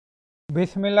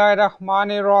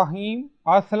Bismillahirrahmanirrahim.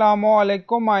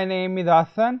 Assalamualaikum. My name is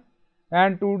Hassan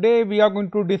and today we are going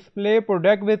to display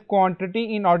product with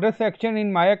quantity in order section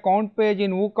in my account page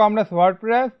in WooCommerce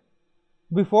WordPress.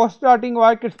 Before starting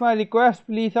work, it's my request,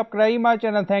 please subscribe my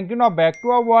channel. Thank you. Now back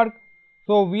to our work.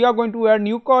 So we are going to add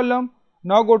new column.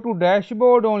 Now go to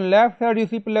dashboard. On left side you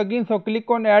see plugin. So click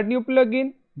on add new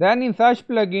plugin. Then in search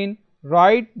plugin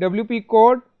write WP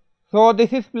code. So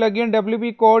this is plugin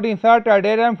WP code. Insert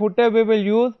header and footer we will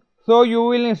use. So you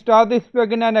will install this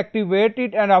plugin and activate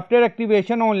it, and after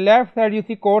activation on left side you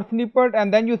see code snippet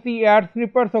and then you see add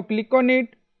snippet. So click on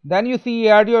it. Then you see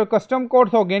add your custom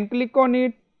code. So again click on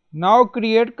it. Now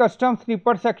create custom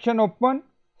snippet section open.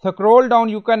 Scroll down,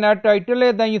 you can add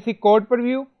title, then you see code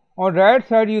preview. On right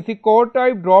side you see code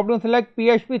type, drop down select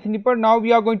PHP snippet. Now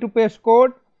we are going to paste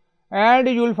code and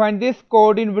you will find this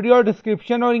code in video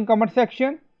description or in comment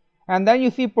section. And then you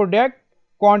see product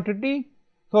quantity.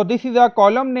 So this is our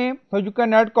column name. So you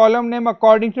can add column name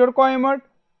according to your requirement,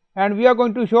 and we are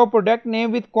going to show product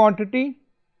name with quantity.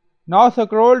 Now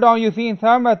scroll down, you see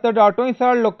insert method, auto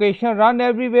insert, location, run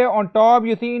everywhere. On top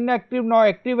you see inactive, now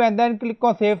active, and then click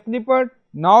on save snippet.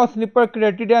 Now snippet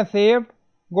created and saved.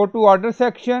 Go to order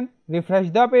section,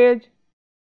 refresh the page.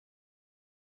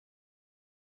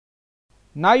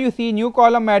 Now you see new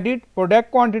column added,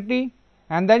 product quantity,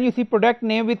 and then you see product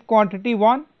name with quantity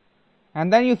 1,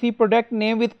 and then you see product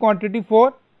name with quantity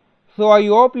 4. So I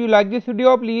hope you like this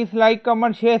video. Please like,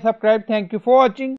 comment, share, subscribe. Thank you for watching.